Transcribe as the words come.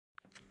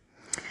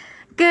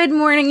Good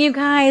morning, you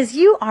guys.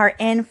 You are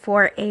in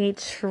for a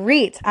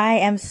treat. I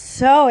am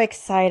so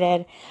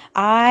excited.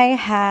 I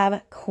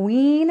have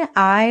Queen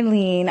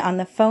Eileen on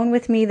the phone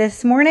with me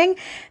this morning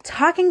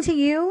talking to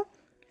you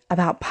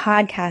about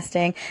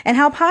podcasting and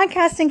how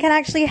podcasting can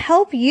actually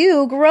help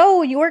you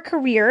grow your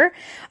career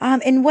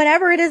in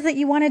whatever it is that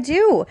you want to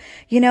do.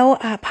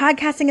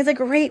 Podcasting is a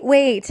great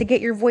way to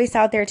get your voice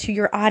out there to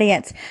your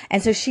audience.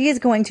 And so she is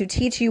going to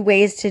teach you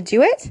ways to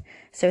do it.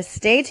 So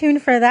stay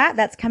tuned for that.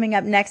 That's coming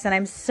up next. And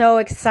I'm so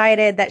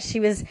excited that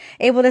she was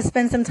able to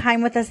spend some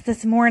time with us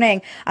this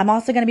morning. I'm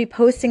also going to be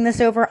posting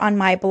this over on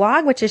my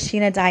blog, which is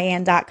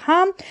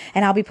SheenaDiane.com.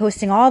 And I'll be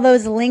posting all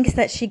those links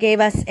that she gave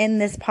us in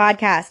this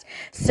podcast.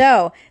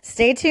 So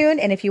stay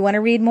tuned. And if you want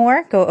to read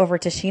more, go over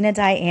to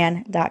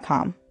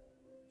SheenaDiane.com.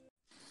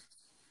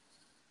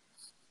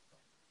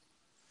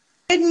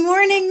 Good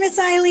morning, Miss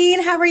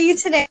Eileen. How are you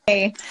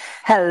today?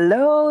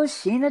 Hello,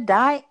 Sheena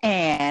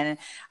Diane.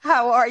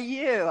 How are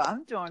you?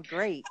 I'm doing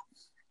great.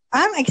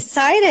 I'm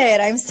excited.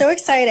 I'm so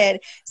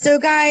excited. So,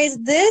 guys,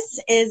 this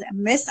is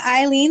Miss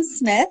Eileen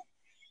Smith,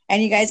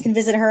 and you guys can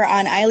visit her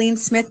on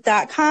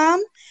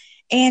eileensmith.com.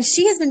 And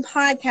she has been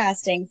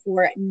podcasting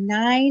for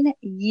 9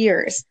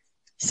 years.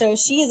 So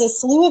she is a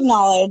slew of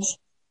knowledge.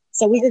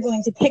 So we are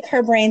going to pick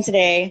her brain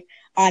today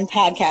on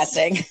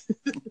podcasting.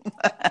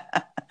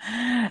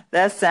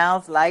 That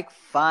sounds like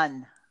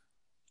fun.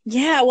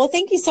 Yeah, well,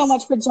 thank you so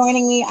much for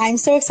joining me. I'm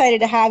so excited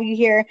to have you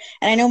here,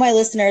 and I know my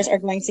listeners are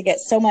going to get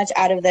so much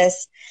out of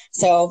this.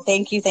 So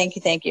thank you, thank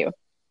you, thank you.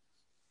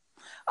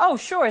 Oh,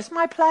 sure. It's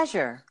my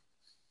pleasure.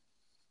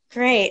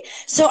 Great.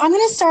 So I'm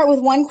going to start with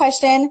one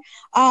question.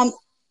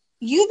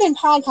 You've been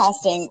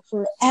podcasting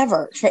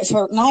forever.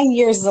 For 9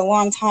 years is a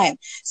long time.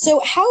 So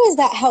how has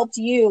that helped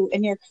you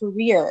in your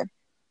career?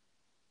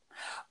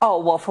 Oh,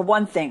 well, for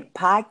one thing,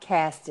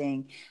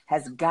 podcasting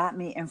has got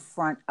me in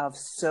front of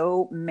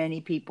so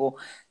many people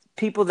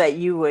that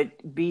you would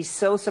be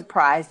so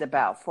surprised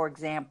about. For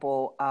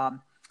example,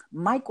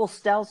 Michael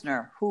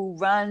Stelzner, who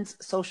runs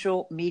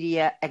Social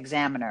Media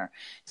Examiner.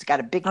 He's got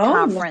a big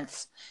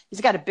conference.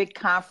 He's got a big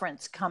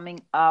conference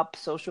coming up,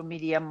 Social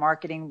Media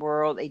Marketing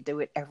World. They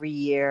do it every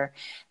year.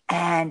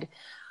 And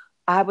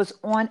I was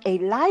on a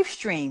live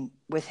stream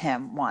with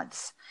him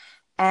once.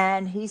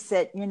 And he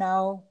said,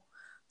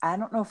 I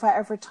don't know if I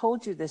ever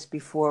told you this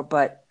before,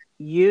 but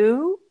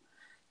you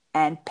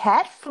and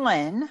Pat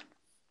Flynn,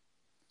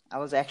 I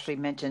was actually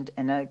mentioned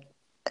in a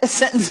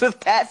sentence with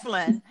Pat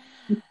Flynn,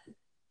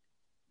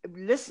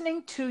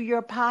 listening to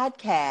your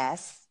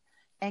podcast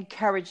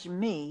encouraged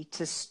me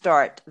to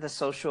start the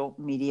Social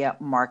Media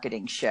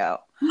Marketing Show.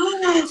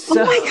 Oh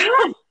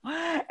my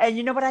God. And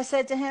you know what I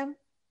said to him?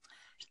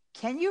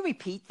 Can you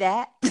repeat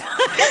that?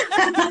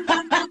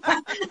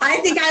 I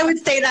think I would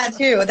say that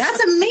too.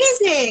 That's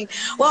amazing.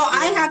 Well,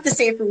 I have to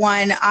say, for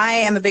one, I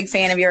am a big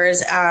fan of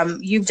yours.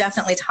 You've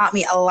definitely taught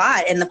me a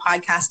lot in the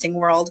podcasting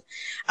world.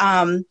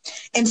 And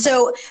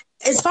so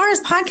as far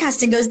as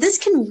podcasting goes, this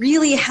can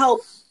really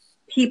help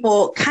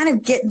people kind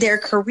of get their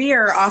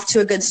career off to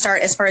a good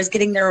start as far as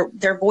getting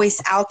their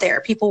voice out there.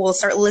 People will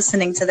start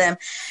listening to them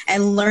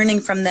and learning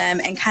from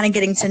them and kind of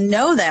getting to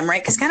know them,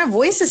 right? Because kind of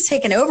voice is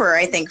taken over,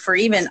 I think, for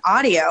even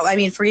audio. I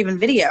mean, for even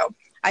video.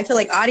 I feel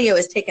like audio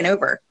is taken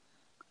over.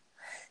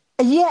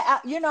 Yeah,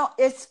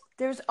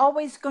 there's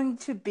always going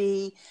to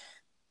be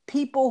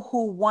people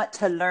who want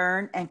to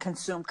learn and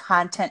consume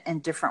content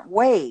in different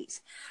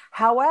ways.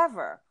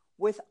 However,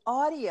 with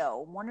audio,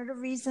 one of the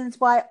reasons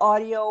why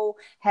audio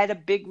had a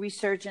big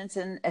resurgence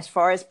in as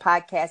far as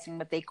podcasting,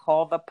 what they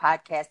call the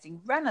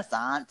podcasting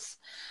renaissance,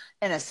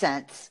 in a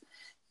sense,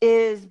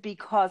 is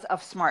because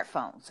of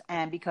smartphones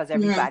and because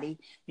everybody,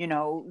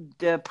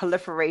 the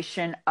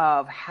proliferation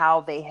of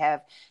how they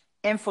have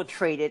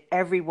infiltrated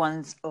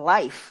everyone's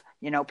life.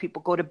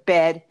 People go to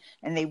bed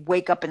and they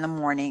wake up in the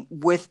morning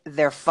with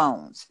their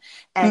phones.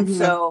 And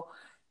so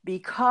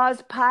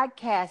because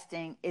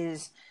podcasting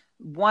is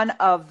one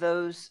of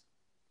those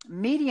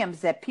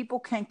mediums that people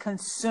can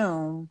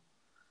consume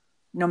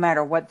no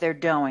matter what they're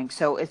doing.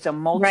 So it's a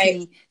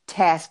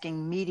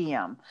multitasking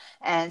medium.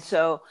 And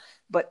so,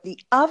 but the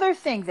other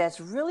thing that's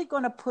really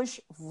going to push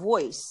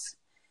voice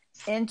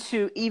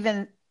into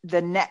even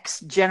the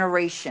next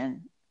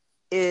generation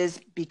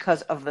is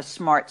because of the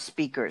smart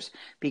speakers,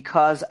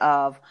 because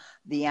of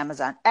the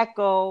Amazon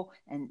Echo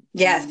and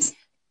the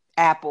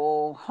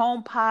Apple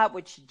HomePod,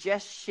 which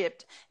just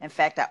shipped. In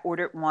fact, I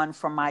ordered one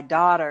for my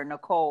daughter,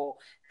 Nicole,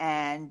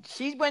 and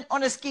she went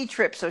on a ski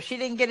trip, so she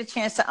didn't get a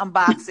chance to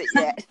unbox it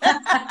yet.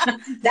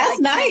 That's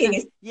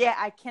nice.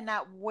 I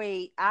cannot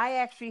wait. I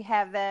actually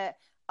have that.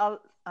 I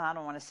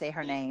don't want to say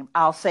her name.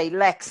 I'll say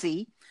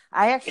Lexi.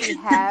 I actually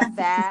have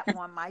that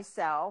one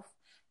myself.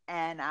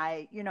 And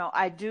I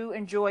do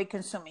enjoy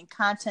consuming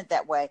content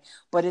that way,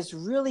 but it's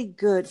really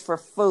good for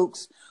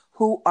folks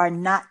who are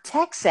not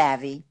tech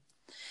savvy.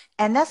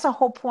 And that's the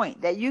whole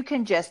point, that you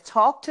can just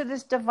talk to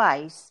this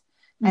device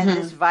and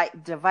this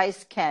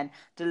device can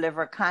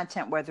deliver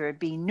content, whether it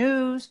be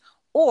news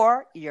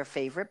or your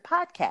favorite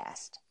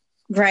podcast.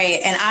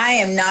 Right. And I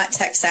am not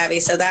tech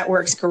savvy, so that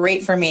works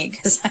great for me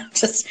because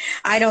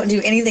I don't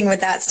do anything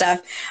with that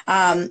stuff.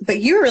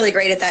 But you're really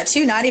great at that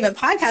too. Not even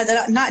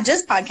podcast, not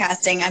just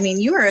podcasting. I mean,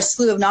 you are a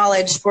slew of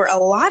knowledge for a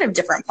lot of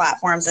different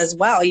platforms as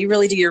well. You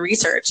really do your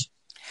research.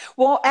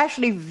 Well,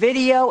 actually,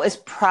 video is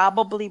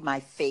probably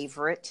my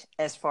favorite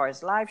as far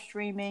as live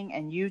streaming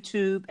and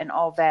YouTube and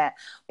all that.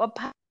 But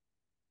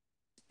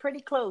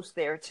pretty close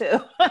there too.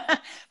 Yes.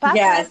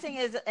 Podcasting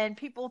is, and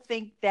people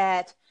think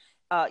that,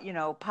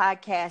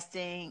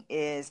 podcasting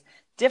is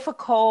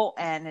difficult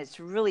and it's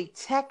really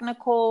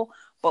technical.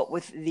 But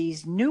with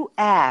these new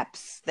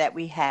apps that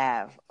we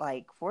have,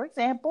 like, for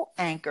example,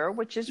 Anchor,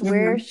 which is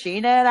where Mm-hmm.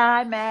 Sheena and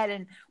I met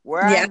and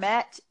where I Yeah.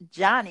 met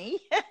Johnny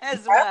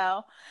as Yep.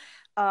 well.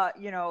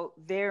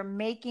 They're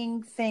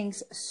making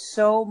things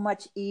so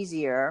much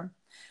easier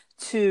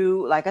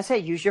to, like I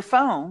said, use your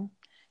phone,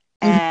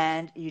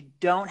 and you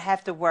don't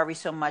have to worry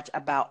so much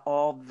about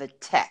all the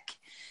tech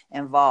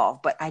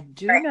involved. But I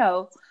do Right.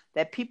 know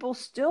that people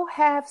still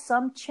have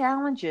some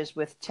challenges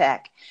with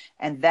tech,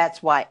 and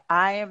that's why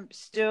I am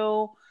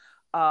still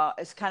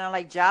it's kind of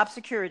like job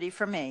security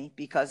for me,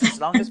 because as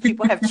long as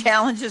people have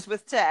challenges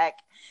with tech,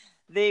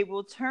 they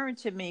will turn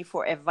to me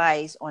for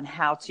advice on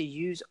how to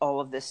use all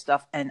of this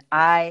stuff. And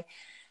I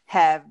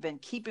have been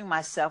keeping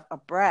myself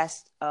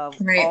abreast of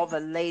Right. all the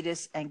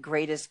latest and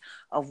greatest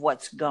of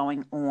what's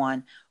going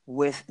on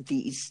with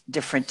these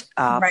different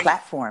Right.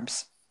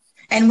 platforms.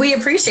 And we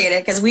appreciate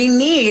it because we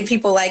need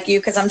people like you.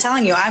 Because I'm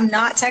telling you, I'm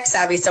not tech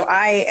savvy, so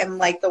I am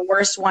like the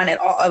worst one of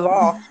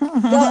all.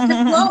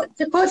 Well,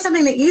 to quote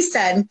something that you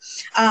said,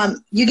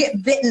 you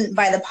get bitten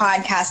by the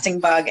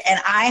podcasting bug, and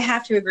I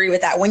have to agree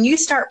with that. When you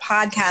start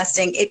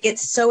podcasting, it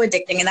gets so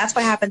addicting, and that's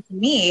what happened to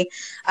me.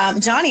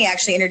 Johnny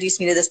actually introduced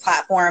me to this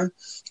platform,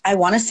 I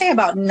want to say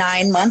about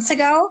 9 months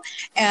ago,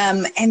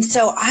 and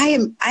so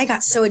I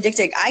got so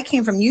addicted. I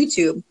came from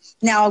YouTube.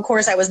 Now, of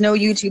course, I was no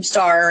YouTube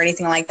star or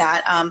anything like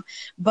that,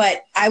 but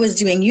I was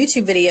doing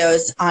YouTube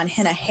videos on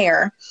henna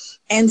hair.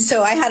 And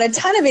so I had a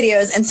ton of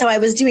videos, and so I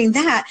was doing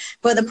that.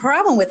 But the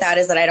problem with that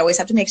is that I'd always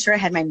have to make sure I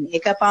had my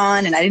makeup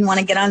on, and I didn't want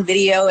to get on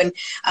video and,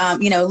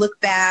 look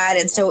bad.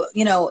 And so,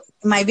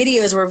 my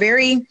videos were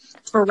very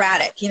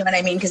sporadic, you know what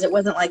I mean? Because it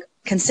wasn't like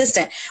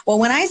consistent. Well,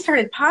 when I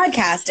started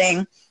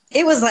podcasting,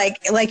 it was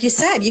like you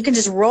said, you can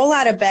just roll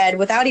out of bed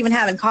without even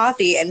having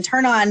coffee and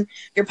turn on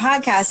your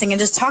podcasting and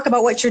just talk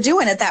about what you're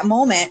doing at that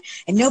moment,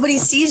 and nobody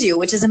sees you,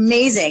 which is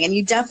amazing. And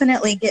you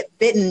definitely get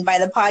bitten by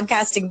the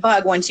podcasting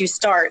bug once you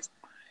start.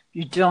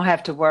 You don't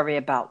have to worry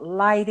about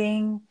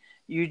lighting.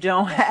 You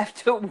don't have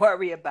to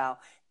worry about,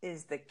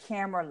 is the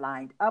camera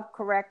lined up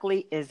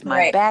correctly? Is my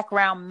Right.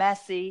 background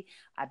messy?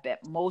 I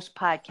bet most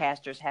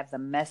podcasters have the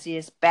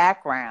messiest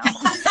background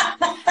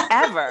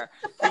ever,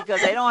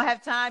 because they don't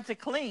have time to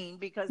clean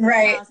because they're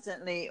Right.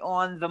 constantly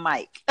on the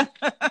mic.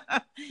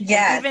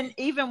 Yeah.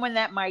 Even when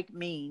that mic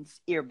means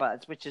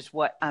earbuds, which is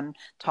what I'm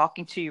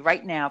talking to you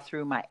right now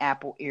through my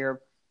Apple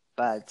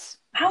earbuds.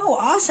 Oh,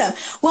 awesome.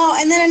 Well,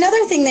 and then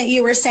another thing that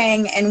you were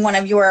saying in one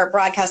of your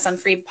broadcasts on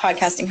Free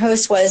Podcasting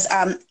Hosts was,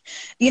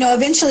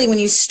 eventually when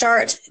you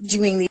start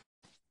doing the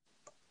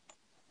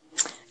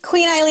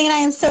Queen Eileen, I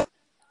am so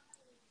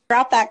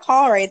drop that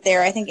call right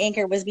there. I think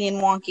Anchor was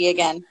being wonky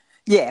again.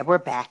 Yeah, we're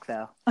back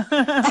though.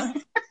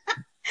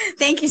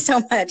 Thank you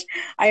so much.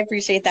 I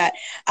appreciate that.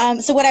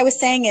 So what I was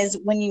saying is,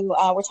 when you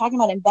were talking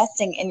about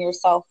investing in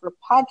yourself for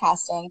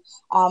podcasting,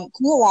 can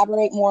you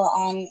elaborate more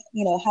on,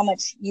 how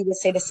much you would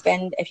say to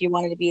spend if you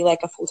wanted to be like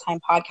a full-time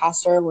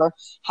podcaster, or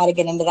how to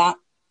get into that?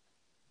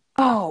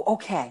 Oh,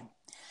 okay.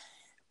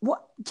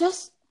 Well,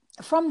 just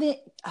from the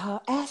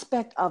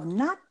aspect of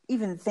not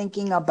even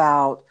thinking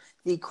about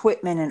the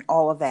equipment and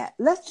all of that,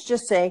 let's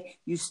just say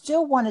you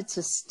still wanted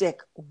to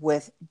stick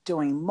with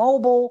doing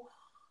mobile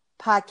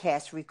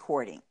podcast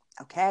recording,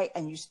 okay?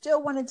 And you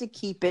still wanted to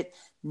keep it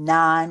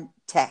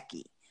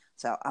non-techy.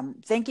 So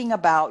I'm thinking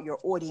about your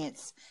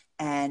audience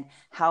and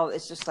how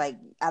it's just like,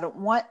 I don't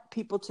want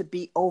people to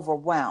be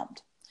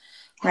overwhelmed.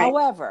 Right.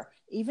 However,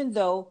 even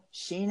though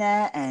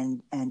Sheena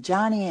and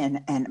Johnny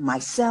and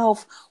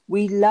myself,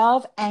 we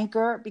love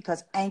Anchor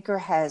because Anchor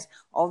has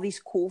all these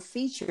cool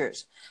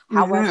features.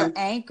 However,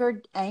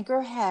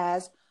 Anchor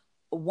has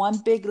one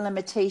big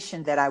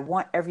limitation that I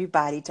want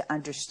everybody to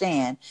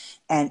understand,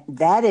 and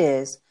that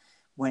is,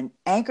 when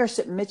Anchor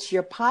submits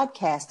your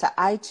podcast to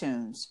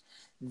iTunes,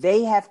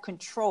 they have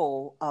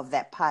control of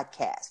that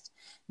podcast.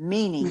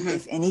 Meaning,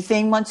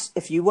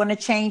 if you want to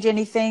change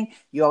anything,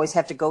 you always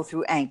have to go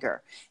through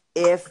Anchor.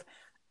 If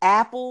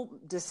Apple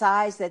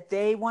decides that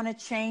they want to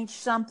change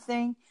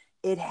something,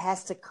 it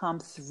has to come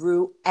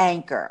through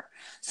Anchor.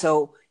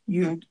 So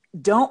you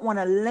don't want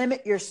to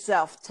limit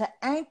yourself to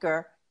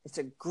Anchor. It's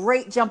a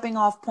great jumping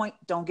off point.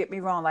 Don't get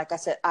me wrong. Like I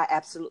said, I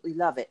absolutely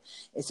love it.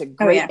 It's a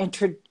great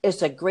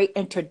it's a great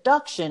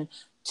introduction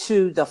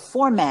to the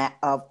format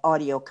of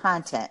audio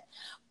content.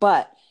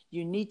 But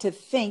you need to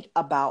think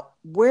about,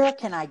 where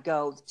can I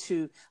go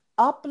to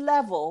up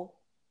level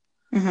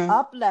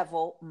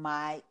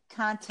my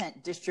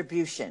content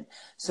distribution.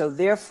 So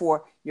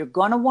therefore, you're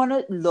going to want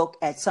to look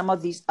at some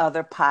of these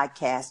other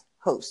podcast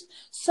host.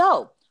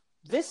 So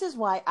this is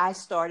why I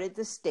started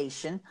the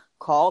station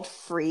called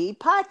Free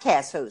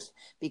Podcast Host,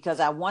 because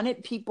I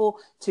wanted people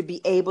to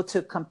be able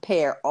to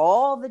compare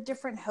all the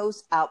different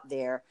hosts out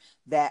there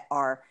that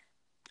are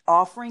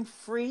offering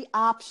free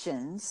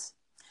options.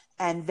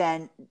 And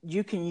then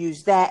you can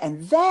use that.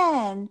 And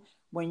then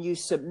when you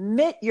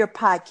submit your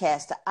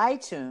podcast to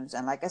iTunes,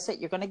 and like I said,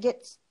 you're going to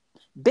get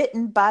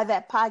bitten by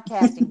that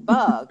podcasting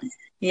bug.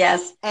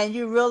 Yes. And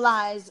you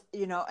realize,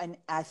 and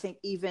I think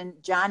even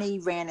Johnny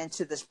ran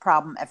into this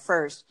problem at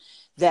first,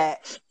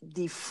 that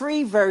the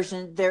free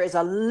version, there is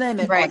a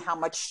limit on how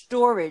much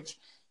storage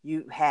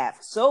you have.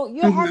 So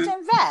you have to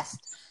invest.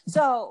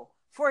 So,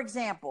 for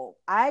example,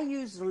 I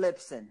use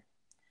Libsyn.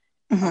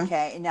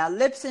 Okay. Now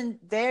Libsyn,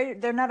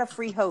 they're not a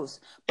free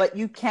host, but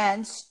you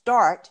can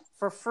start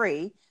for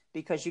free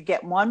because you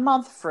get 1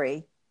 month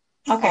free.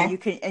 Okay.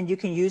 And you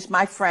can use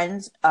my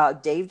friend's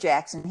Dave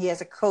Jackson. He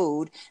has a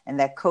code, and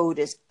that code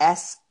is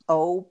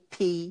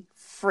SOP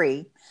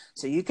free.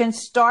 So you can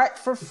start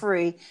for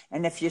free.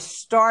 And if you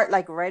start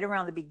like right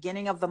around the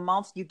beginning of the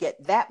month, you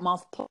get that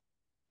month plus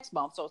next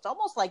month. So it's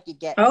almost like you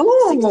get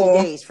 60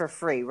 days for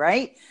free,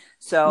 right?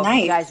 So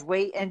if you guys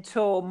wait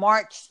until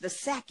March the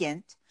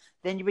 2nd,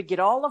 then you would get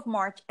all of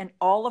March and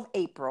all of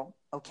April.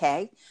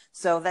 Okay.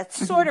 So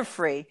that's sort of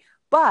free,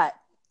 but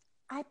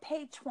I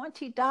pay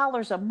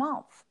 $20 a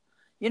month.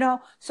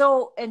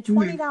 So and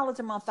 $20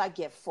 a month, I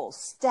get full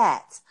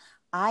stats.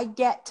 I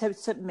get to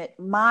submit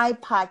my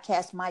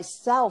podcast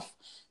myself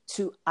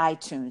to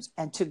iTunes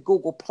and to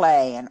Google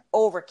Play and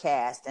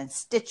Overcast and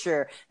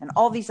Stitcher and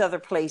all these other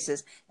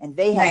places. And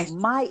they have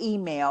my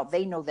email.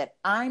 They know that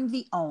I'm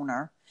the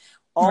owner.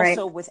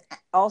 Also with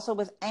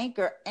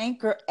Anchor,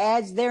 Anchor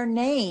adds their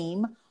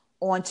name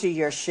onto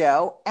your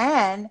show,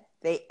 and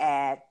they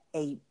add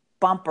a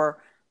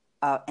bumper,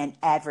 an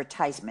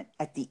advertisement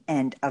at the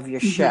end of your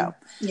show.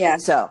 Yeah.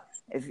 So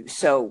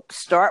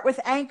start with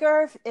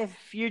Anchor.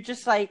 If you're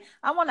just like,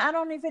 I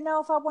don't even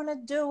know if I want to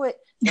do it,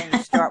 then you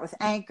start with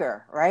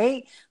Anchor,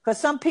 right?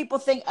 Because some people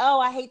think, oh,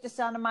 I hate the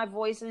sound of my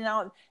voice.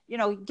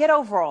 Get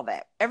over all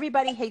that.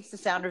 Everybody hates the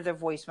sound of their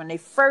voice when they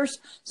first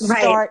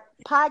start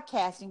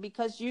podcasting,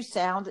 because you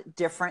sound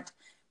different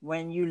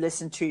when you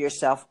listen to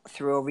yourself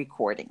through a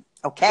recording.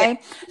 Okay.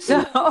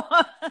 So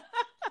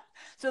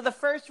the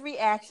first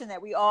reaction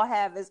that we all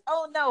have is,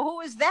 oh no,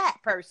 who is that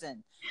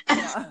person?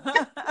 And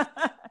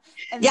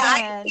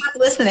I stop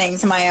listening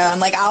to my own.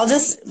 Like, I'll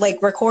just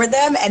record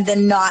them and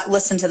then not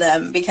listen to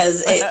them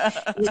because it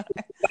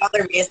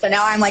bothers me. So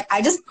now I'm like,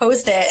 I just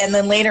post it, and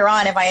then later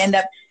on, if I end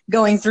up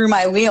going through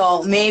my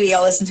wheel, maybe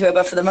I'll listen to it.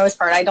 But for the most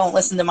part, I don't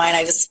listen to mine.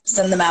 I just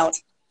send them out.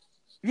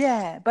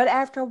 Yeah, but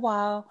after a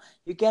while,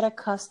 you get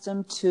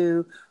accustomed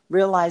to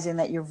realizing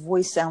that your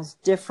voice sounds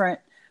different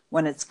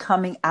when it's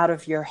coming out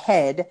of your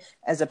head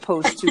as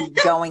opposed to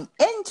going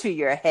into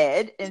your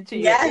head, into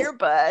your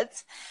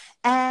earbuds.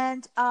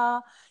 And,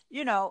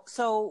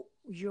 so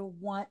you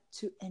want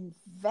to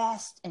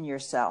invest in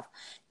yourself.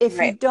 If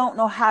you don't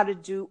know how to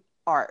do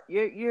art,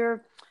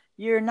 you're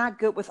not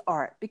good with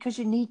art because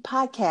you need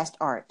podcast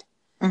art.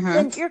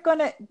 Then you're going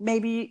to,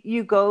 maybe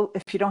you go,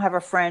 if you don't have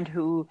a friend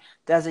who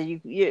does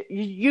it,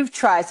 you've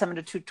tried some of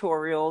the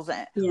tutorials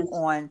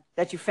on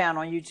that you found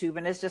on YouTube,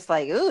 and it's just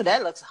like, ooh,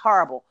 that looks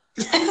horrible.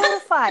 Go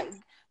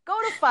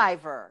to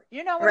Fiverr.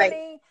 You know what I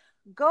mean?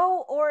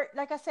 Go, or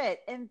like I said,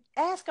 and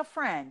ask a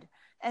friend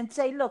and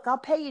say, look, I'll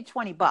pay you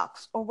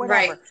 $20 or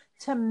whatever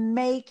to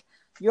make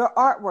your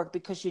artwork,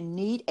 because you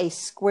need a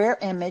square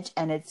image,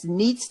 and it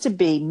needs to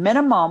be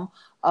minimum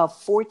of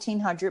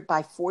 1400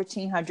 by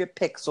 1400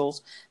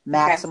 pixels,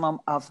 maximum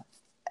of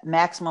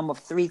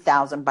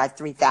 3000 by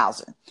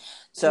 3000.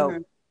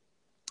 So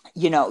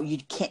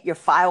your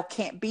file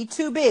can't be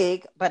too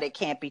big, but it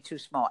can't be too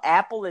small.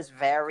 Apple is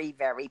very,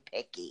 very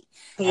picky.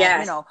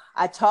 Yeah.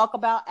 I talk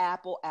about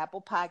Apple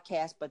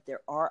Podcasts, but there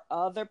are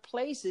other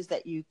places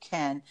that you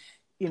can,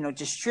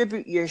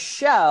 distribute your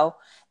show,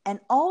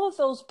 and all of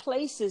those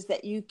places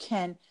that you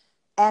can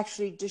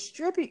actually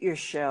distribute your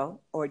show,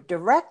 or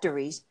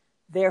directories,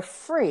 they're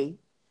free,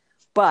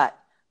 but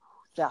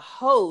the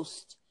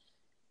host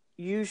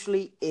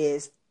usually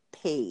is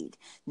paid.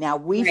 Now,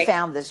 we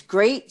found this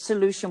great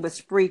solution with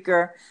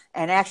Spreaker,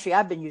 and actually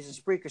I've been using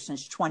Spreaker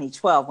since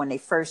 2012 when they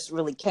first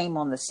really came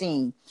on the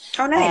scene.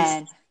 Oh, nice.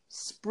 And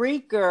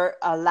Spreaker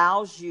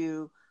allows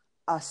you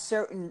a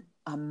certain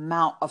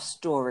amount of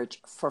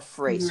storage for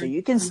free. So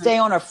you can stay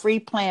on a free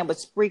plan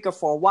with Spreaker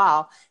for a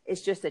while.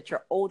 It's just that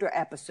your older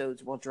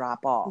episodes will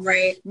drop off.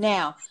 Right.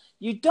 Now,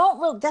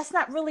 that's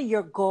not really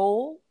your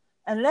goal,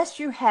 unless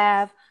you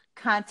have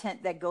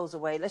content that goes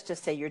away. Let's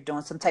just say you're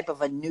doing some type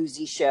of a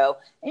newsy show,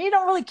 and you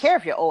don't really care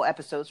if your old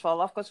episodes fall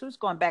off, because who's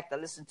going back to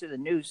listen to the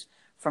news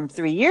from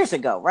 3 years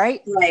ago,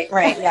 right?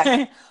 Right,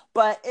 yeah.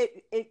 But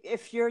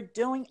if you're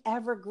doing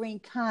evergreen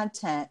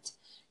content,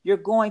 you're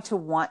going to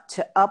want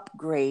to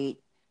upgrade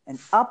and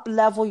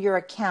up-level your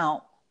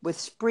account with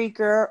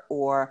Spreaker,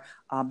 or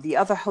the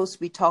other hosts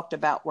we talked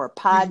about were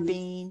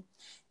Podbean,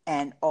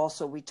 and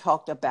also we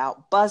talked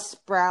about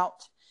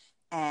Buzzsprout,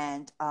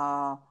 and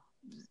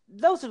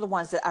those are the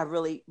ones that I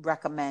really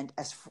recommend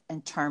as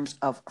in terms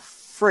of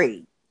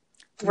free.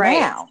 Right.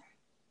 Now,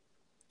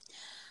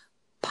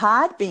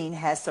 Podbean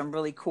has some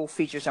really cool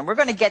features, and we're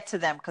going to get to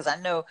them because I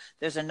know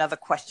there's another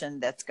question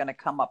that's going to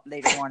come up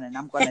later on, and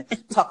I'm going to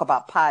talk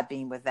about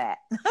Podbean with that.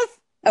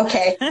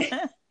 Okay.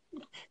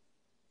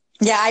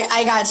 Yeah,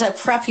 I got to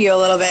prep you a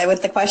little bit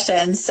with the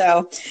questions.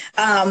 So,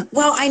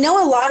 well, I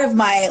know a lot of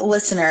my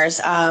listeners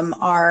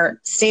are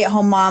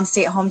stay-at-home moms,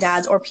 stay-at-home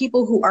dads, or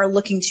people who are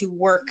looking to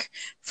work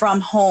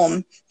from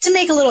home to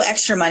make a little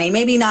extra money,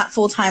 maybe not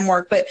full-time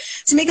work, but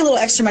to make a little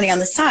extra money on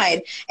the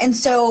side. And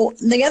so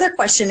the other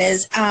question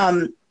is,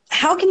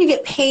 how can you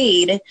get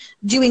paid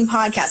doing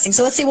podcasting?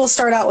 So let's say we'll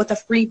start out with a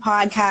free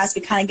podcast.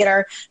 We kind of get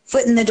our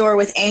foot in the door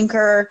with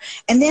Anchor,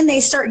 and then they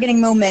start getting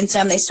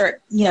momentum. They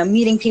start,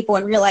 meeting people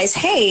and realize,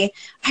 hey,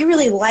 I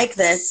really like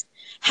this.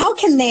 How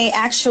can they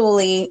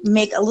actually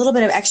make a little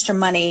bit of extra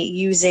money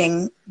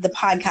using the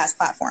podcast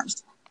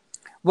platforms?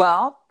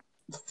 Well,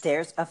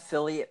 there's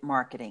affiliate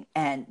marketing,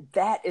 and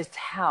that is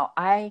how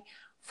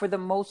for the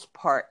most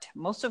part,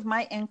 most of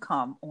my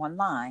income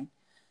online,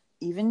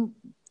 even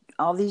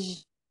all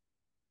these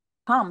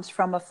comes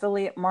from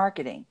affiliate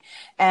marketing.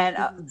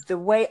 And the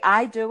way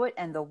I do it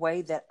and the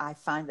way that I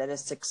find that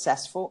is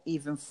successful,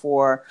 even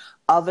for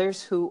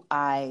others who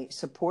I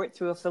support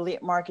through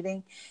affiliate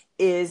marketing,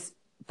 is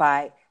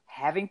by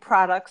having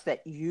products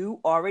that you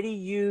already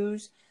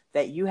use,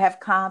 that you have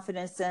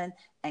confidence in,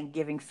 and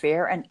giving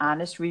fair and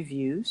honest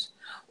reviews,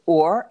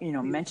 or,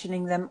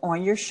 mentioning them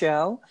on your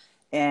show.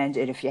 And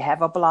if you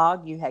have a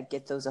blog,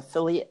 get those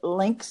affiliate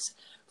links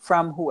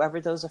from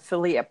whoever those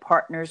affiliate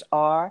partners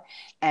are.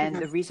 And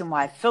the reason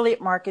why affiliate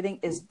marketing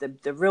is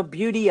the real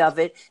beauty of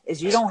it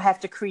is you don't have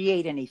to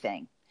create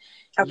anything.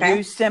 Okay.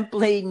 You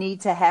simply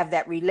need to have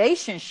that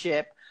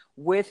relationship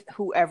with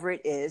whoever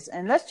it is.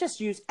 And let's just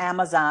use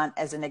Amazon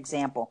as an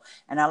example.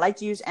 And I like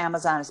to use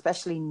Amazon,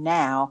 especially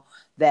now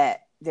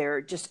that they're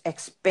just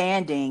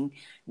expanding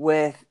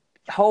with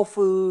Whole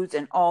Foods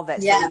and all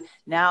that. Yeah. So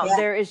now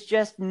there is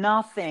just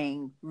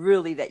nothing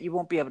really that you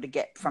won't be able to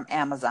get from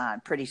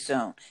Amazon pretty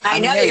soon. I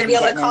know you're going to be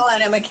able to call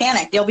out a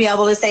mechanic. You'll be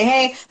able to say,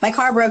 hey, my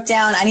car broke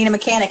down. I need a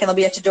mechanic, and they'll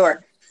be at your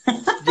door.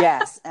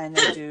 Yes. And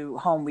they do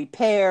home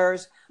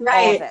repairs.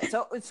 Right. All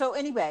of that. So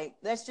anyway,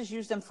 let's just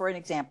use them for an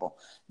example.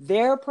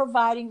 They're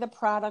providing the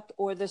product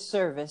or the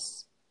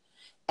service,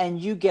 and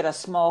you get a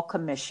small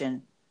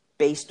commission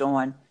based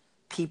on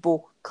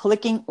people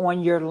clicking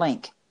on your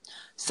link.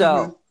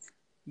 So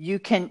you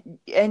can,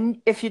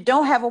 and if you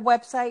don't have a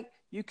website,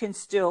 you can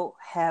still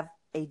have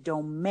a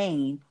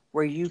domain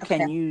where you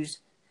can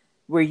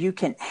where you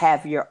can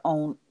have your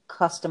own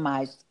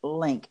customized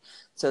link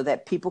so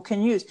that people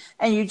can use.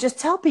 And you just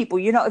tell people,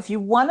 if you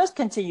want to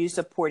continue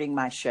supporting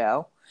my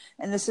show,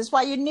 and this is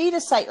why you need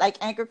a site like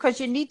Anchor, because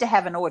you need to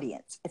have an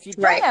audience. If you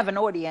don't have an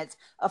audience,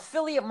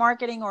 affiliate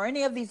marketing or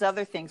any of these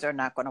other things are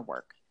not going to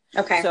work.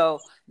 Okay. So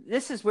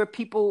this is where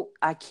people,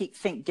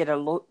 think get a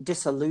little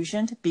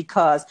disillusioned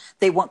because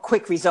they want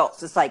quick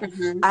results. It's like,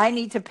 I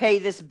need to pay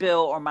this bill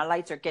or my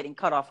lights are getting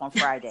cut off on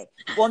Friday.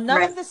 Well,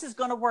 none of this is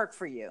going to work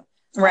for you.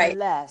 Right.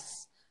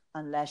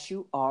 Unless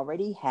you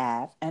already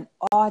have an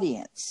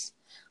audience.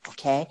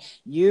 Okay.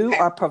 You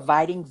are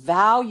providing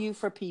value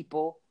for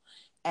people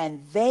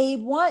and they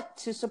want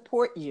to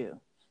support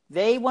you.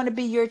 They want to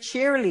be your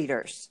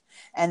cheerleaders.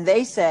 And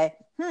they say,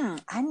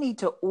 I need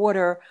to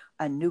order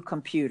a new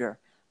computer.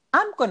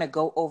 I'm going to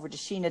go over to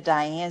Sheena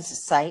Diane's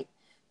site,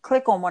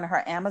 click on one of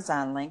her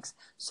Amazon links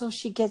so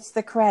she gets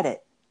the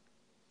credit.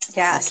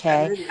 Yes.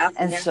 Okay.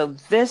 And so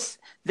this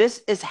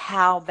is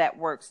how that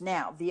works.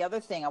 Now, the other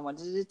thing I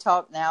wanted to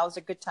talk, now is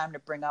a good time to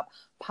bring up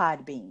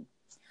Podbean.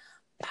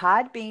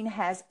 Podbean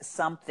has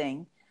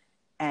something,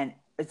 and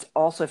it's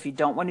also, if you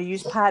don't want to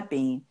use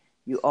Podbean,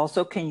 you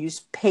also can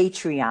use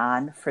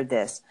Patreon for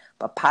this.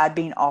 But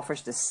Podbean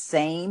offers the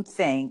same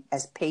thing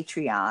as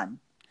Patreon.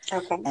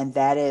 Okay. And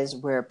that is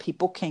where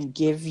people can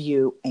give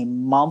you a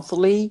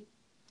monthly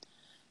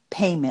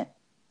payment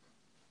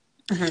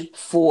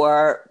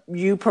for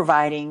you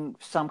providing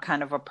some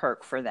kind of a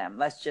perk for them.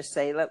 Let's just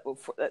say,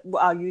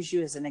 I'll use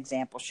you as an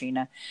example,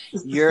 Sheena.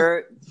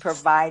 You're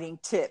providing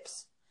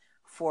tips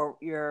for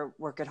your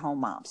work at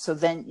home moms. So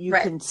then you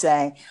can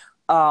say,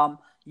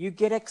 you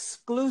get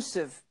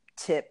exclusive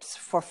tips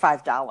for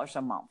 $5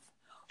 a month.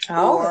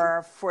 Oh.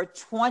 Or for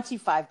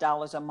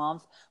 $25 a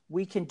month,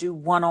 we can do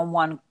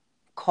one-on-one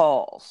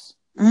calls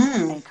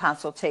and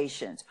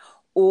consultations.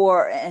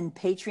 And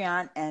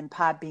Patreon and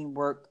Podbean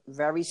work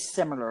very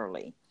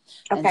similarly.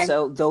 Okay. And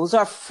so those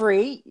are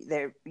free.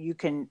 You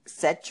can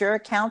set your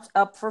accounts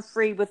up for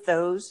free with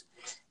those.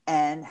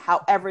 And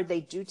however,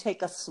 they do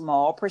take a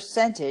small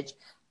percentage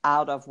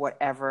out of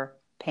whatever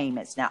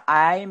payments. Now,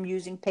 I am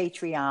using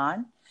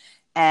Patreon,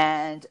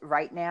 and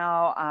right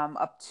now I'm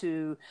up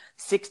to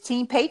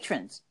 16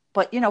 patrons.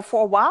 But,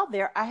 for a while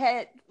there, I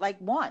had like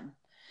one.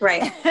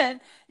 Right.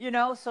 And,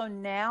 so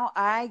now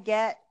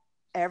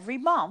every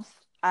month,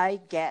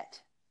 I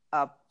get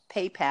a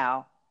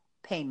PayPal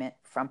payment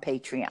from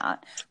Patreon.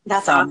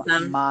 That's From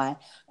awesome.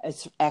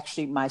 it's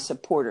actually my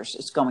supporters.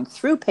 It's going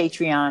through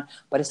Patreon,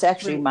 but it's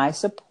actually Right. my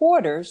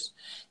supporters.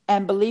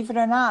 And believe it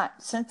or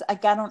not, since I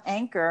got on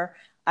Anchor,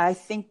 I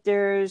think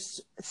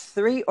there's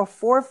 3 or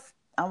 4.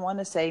 I want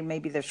to say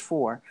maybe there's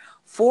 4.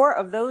 4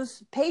 of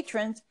those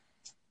patrons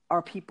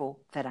are people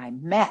that I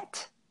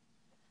met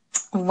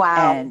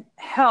Wow. and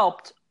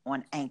helped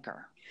on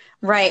Anchor.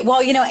 Right.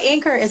 Well,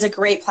 Anchor is a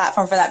great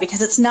platform for that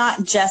because it's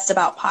not just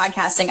about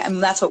podcasting. I mean,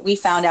 that's what we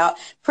found out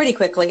pretty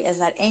quickly is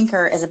that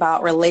Anchor is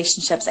about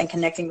relationships and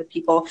connecting with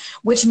people,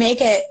 which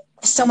make it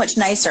so much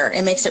nicer.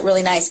 It makes it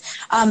really nice.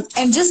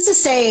 And just to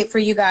say for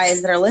you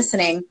guys that are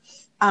listening,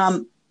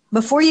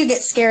 before you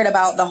get scared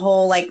about the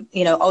whole, like,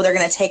 oh, they're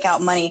going to take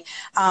out money,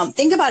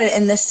 think about it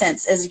in this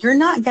sense, is you're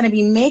not going to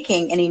be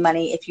making any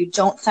money if you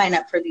don't sign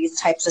up for these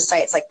types of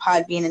sites like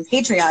Podbean and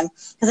Patreon.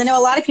 Because I know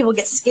a lot of people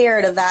get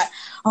scared of that.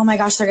 Oh my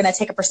gosh, they're going to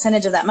take a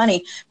percentage of that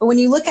money. But when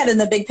you look at it in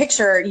the big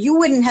picture, you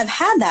wouldn't have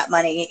had that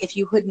money if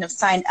you wouldn't have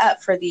signed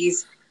up for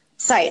these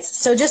sites.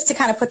 So just to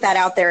kind of put that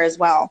out there as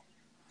well.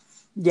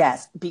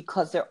 Yes,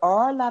 because there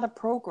are a lot of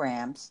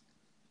programs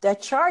that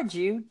charge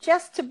you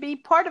just to be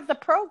part of the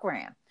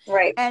program.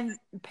 Right. And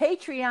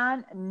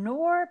Patreon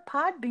nor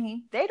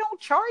Podbean, they don't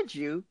charge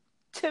you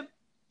to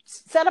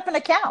set up an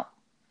account.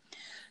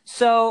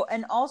 So,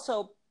 and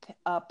also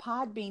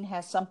Podbean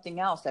has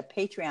something else that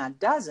Patreon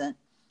doesn't,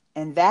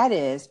 and that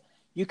is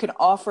you can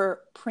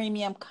offer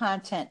premium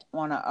content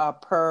on a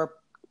per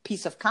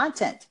piece of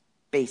content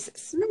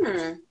basis.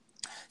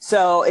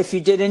 So if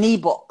you did an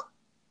ebook,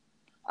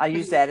 I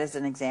use that as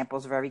an example.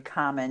 It's very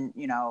common,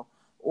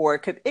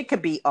 or it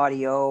could be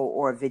audio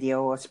or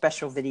video or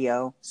special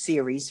video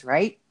series,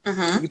 right?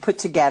 You put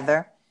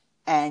together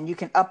and you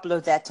can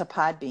upload that to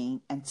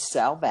Podbean and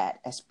sell that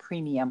as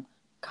premium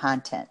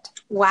content.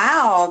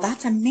 Wow,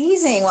 that's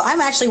amazing. Well, I'm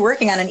actually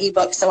working on an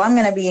ebook, so I'm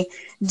going to be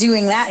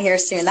doing that here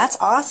soon. That's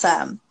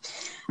awesome.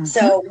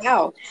 So,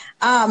 wow.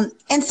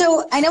 And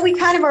so I know we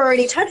kind of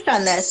already touched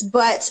on this,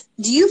 but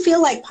do you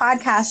feel like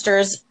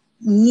podcasters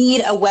need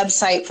a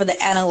website for the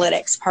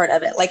analytics part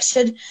of it? Like,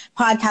 should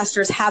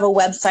podcasters have a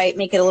website,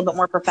 make it a little bit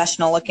more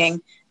professional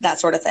looking, that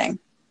sort of thing?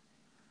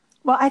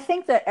 Well, I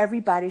think that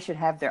everybody should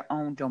have their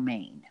own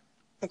domain.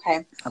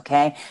 Okay.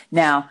 Okay.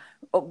 Now,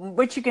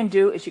 what you can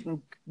do is you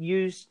can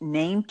use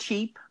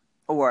Namecheap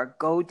or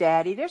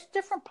GoDaddy. There's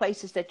different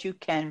places that you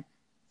can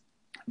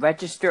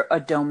register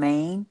a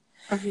domain.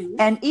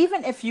 And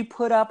even if you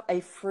put up a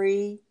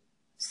free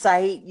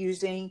site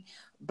using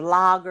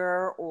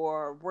Blogger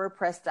or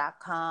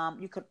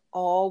WordPress.com, you could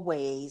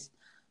always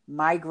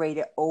migrate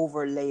it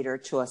over later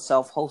to a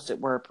self-hosted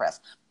WordPress,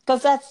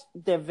 because that's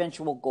the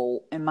eventual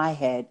goal in my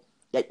head,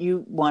 that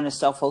you want a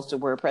self-hosted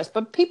WordPress.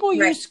 But people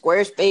use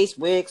Squarespace,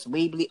 Wix,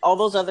 Weebly, all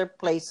those other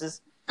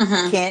places.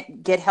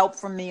 Can't get help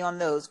from me on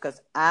those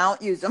because I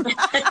don't use them.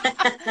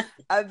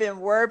 I've been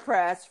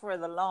WordPress for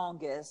the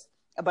longest,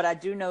 but I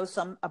do know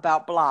some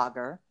about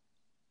Blogger.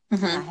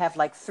 I have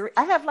like 3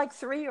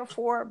 or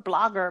 4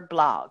 Blogger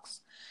blogs.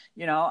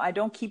 I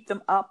don't keep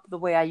them up the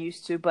way I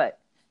used to, but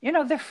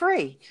they're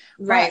free.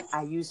 Right. But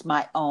I use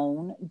my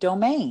own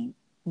domain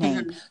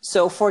name.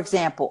 So for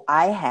example,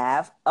 I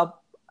have a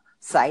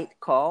site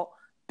called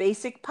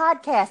Basic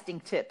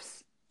Podcasting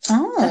Tips.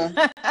 Oh.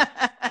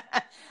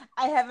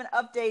 I haven't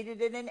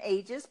updated it in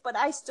ages, but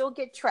I still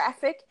get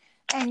traffic.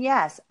 And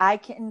yes, I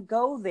can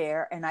go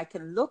there and I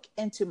can look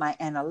into my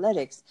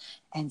analytics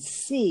and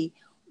see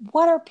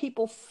what are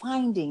people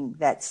finding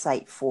that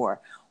site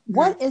for?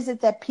 What is it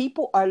that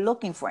people are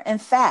looking for? In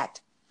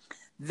fact,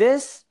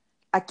 this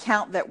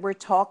account that we're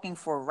talking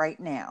for right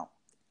now,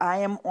 I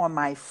am on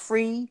my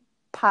free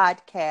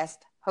podcast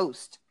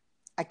host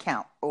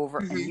account over,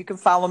 and you can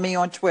follow me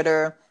on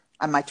Twitter,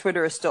 and my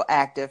Twitter is still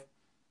active.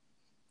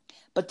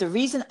 But the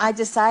reason I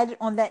decided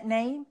on that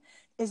name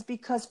is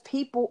because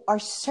people are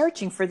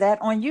searching for that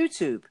on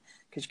YouTube.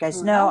 Because you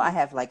guys know I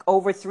have like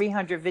over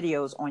 300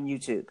 videos on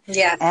YouTube.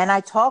 Yeah. And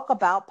I talk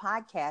about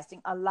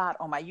podcasting a lot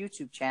on my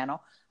YouTube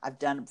channel. I've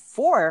done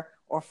 4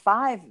 or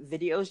 5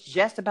 videos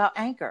just about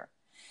Anchor.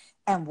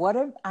 And what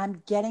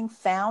I'm getting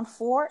found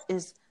for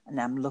is,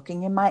 and I'm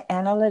looking in my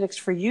analytics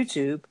for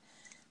YouTube,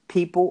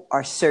 people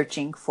are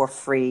searching for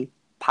free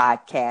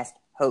podcast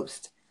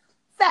hosts.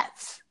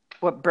 That's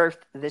what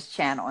birthed this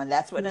channel, and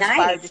that's what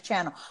inspired the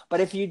channel.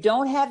 But if you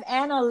don't have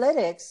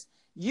analytics,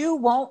 you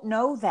won't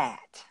know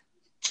that.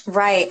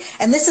 Right.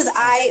 And this is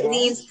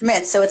Eileen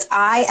Smith. So it's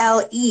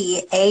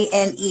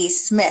ILEANE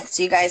Smith.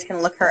 So you guys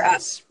can look her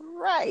up.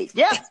 Right.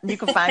 Yep. You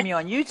can find me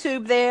on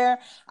YouTube there.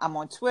 I'm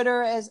on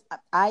Twitter as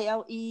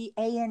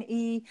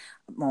ILEANE.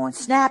 I'm on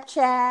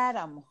Snapchat.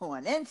 I'm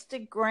on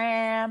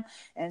Instagram.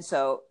 And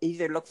so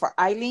either look for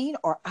Eileen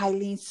or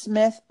Eileen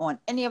Smith on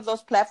any of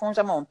those platforms.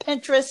 I'm on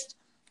Pinterest,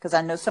 because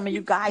I know some of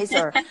you guys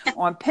are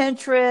on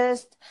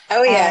Pinterest.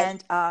 Oh, yeah.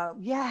 And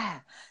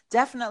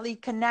definitely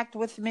connect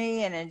with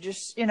me and then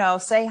just,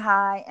 say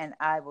hi, and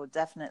I will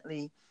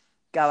definitely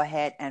go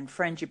ahead and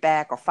friend you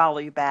back or follow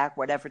you back,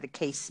 whatever the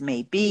case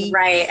may be.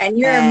 Right. And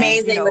you're And,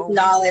 amazing with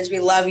knowledge. We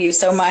love you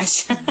so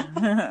much.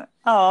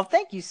 oh,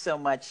 thank you so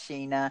much,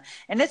 Sheena.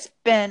 And it's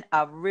been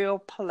a real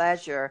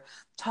pleasure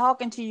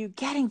talking to you,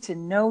 getting to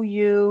know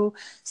you,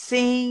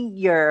 seeing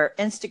your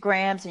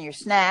Instagrams and your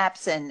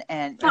snaps. And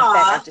in fact,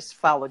 I just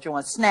followed you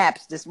on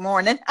Snaps this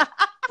morning.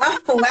 Oh,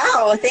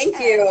 wow. Thank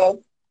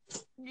you.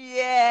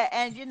 Yeah,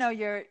 and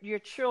your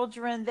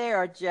children, they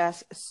are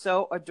just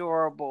so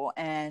adorable.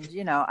 And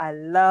I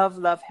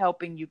love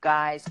helping you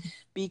guys,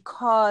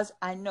 because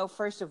I know,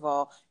 first of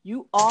all,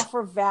 you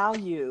offer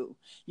value,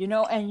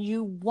 and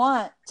you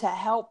want to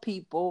help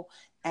people.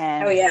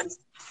 And oh, yeah.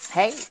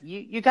 Hey,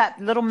 you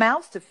got little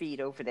mouths to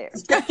feed over there.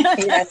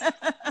 Yes.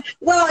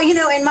 Well,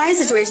 in my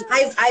situation,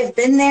 I've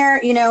been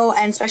there,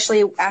 and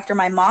especially after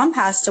my mom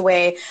passed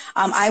away,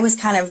 I was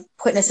kind of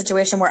put in a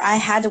situation where I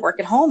had to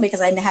work at home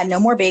because I had no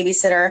more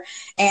babysitter.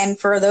 And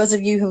for those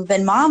of you who've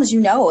been moms,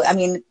 I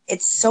mean,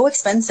 it's so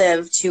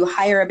expensive to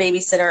hire a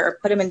babysitter or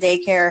put them in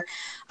daycare.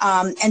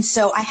 And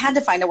so I had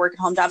to find a work at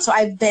home job. So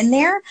I've been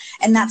there,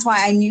 and that's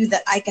why I knew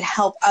that I could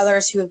help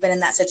others who have been in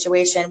that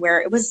situation where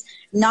it was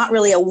not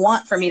really a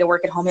want for me to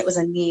work at home. It was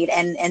a need.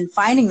 And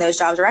finding those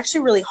jobs are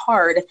actually really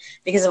hard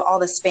because of all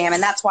the spam.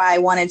 And that's why I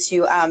wanted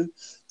to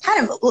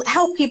kind of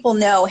help people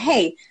know,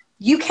 hey,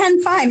 you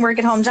can find work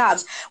at home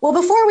jobs. Well,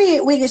 before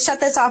we shut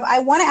this off, I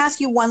want to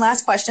ask you one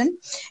last question.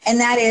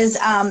 And that is,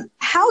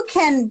 how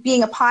can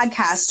being a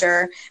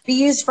podcaster be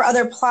used for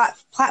other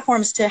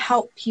platforms to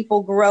help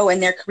people grow in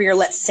their career?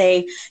 Let's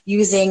say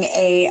using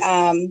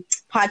a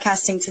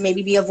podcasting to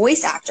maybe be a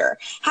voice actor.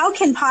 How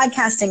can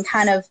podcasting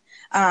kind of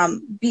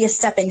be a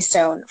stepping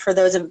stone for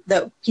those of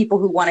the people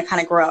who want to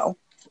kind of grow?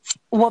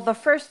 Well, the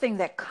first thing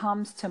that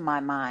comes to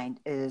my mind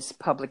is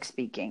public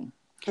speaking.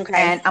 Okay.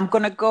 And I'm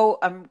going to go,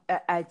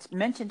 I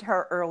mentioned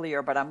her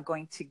earlier, but I'm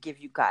going to give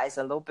you guys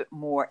a little bit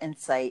more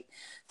insight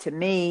to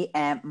me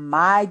and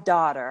my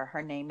daughter.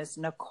 Her name is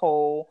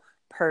Nicole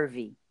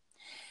Purvey.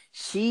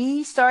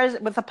 She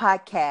started with a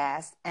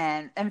podcast.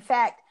 And in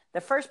fact, the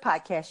first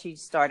podcast she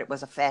started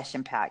was a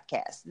fashion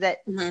podcast that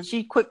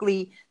she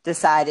quickly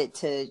decided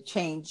to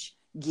change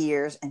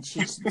gears, and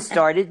she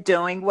started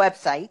doing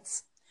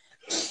websites.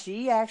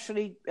 She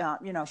actually,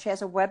 she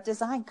has a web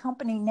design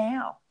company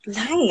now.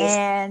 Nice.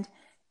 And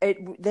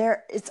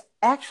it's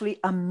actually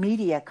a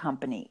media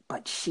company,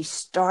 but she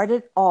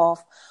started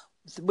off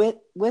with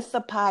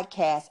the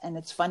podcast. And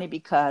it's funny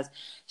because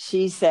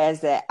she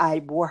says that I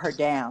wore her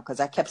down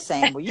because I kept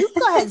saying, well, you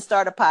go ahead and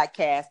start a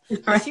podcast.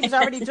 Right. She was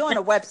already doing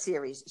a web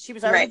series. She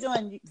was already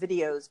doing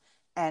videos.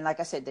 And like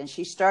I said, then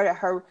she started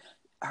her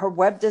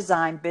web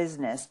design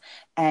business,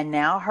 and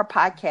now her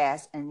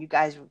podcast, and you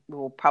guys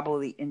will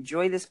probably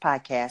enjoy this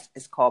podcast,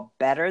 is called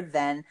Better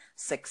Than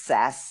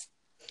Success.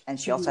 And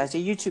she also has a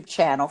YouTube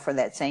channel for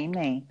that same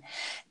name.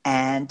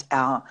 And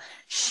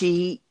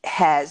she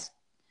has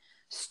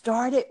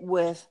started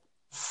with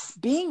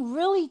being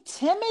really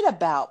timid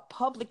about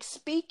public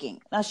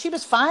speaking. Now, she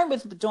was fine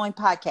with doing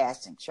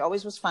podcasting. She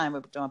always was fine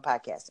with doing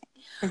podcasting.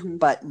 Mm-hmm.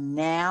 But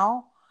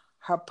now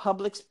her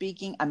public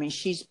speaking, I mean,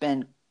 she's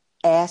been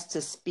asked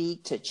to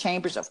speak to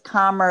chambers of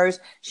commerce.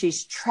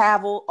 She's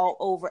traveled all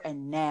over,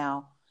 and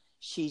now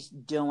she's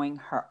doing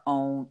her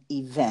own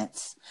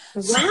events.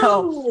 Wow.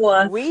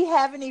 So we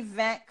have an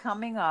event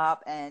coming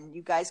up, and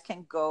you guys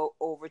can go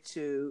over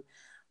to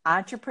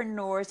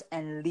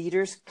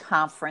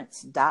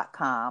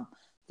entrepreneursandleadersconference.com.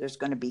 There's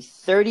going to be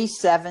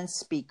 37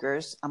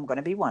 speakers. I'm going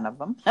to be one of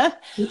them. But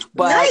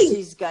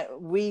nice.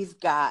 We've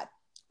got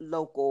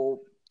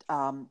local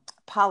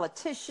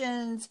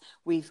politicians,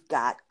 we've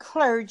got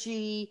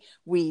clergy,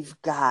 we've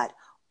got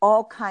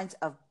all kinds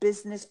of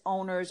business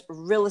owners,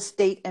 real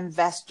estate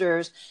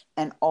investors,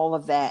 and all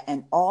of that.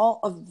 And all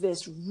of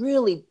this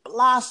really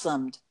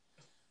blossomed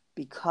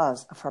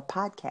because of her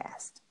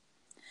podcast.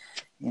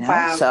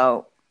 Wow.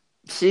 So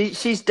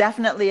she's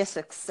definitely a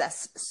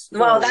success story.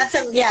 Well,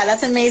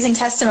 that's amazing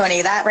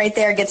testimony. That right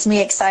there gets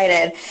me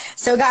excited.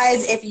 So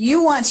guys, if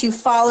you want to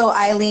follow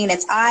Eileen,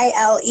 it's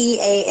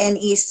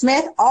ILEANE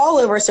Smith all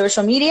over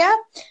social media.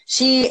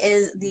 She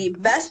is the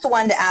best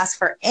one to ask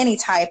for any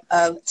type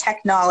of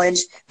tech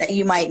knowledge that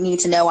you might need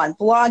to know on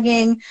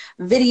blogging,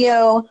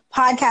 video,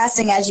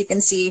 podcasting, as you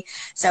can see.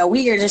 So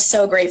we are just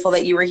so grateful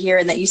that you were here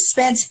and that you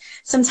spent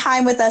some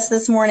time with us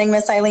this morning,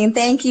 Miss Eileen.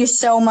 Thank you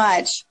so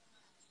much.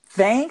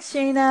 Thanks,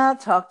 Sheena.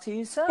 Talk to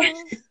you soon.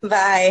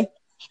 Bye.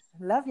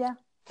 Love ya.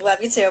 Love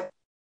you too.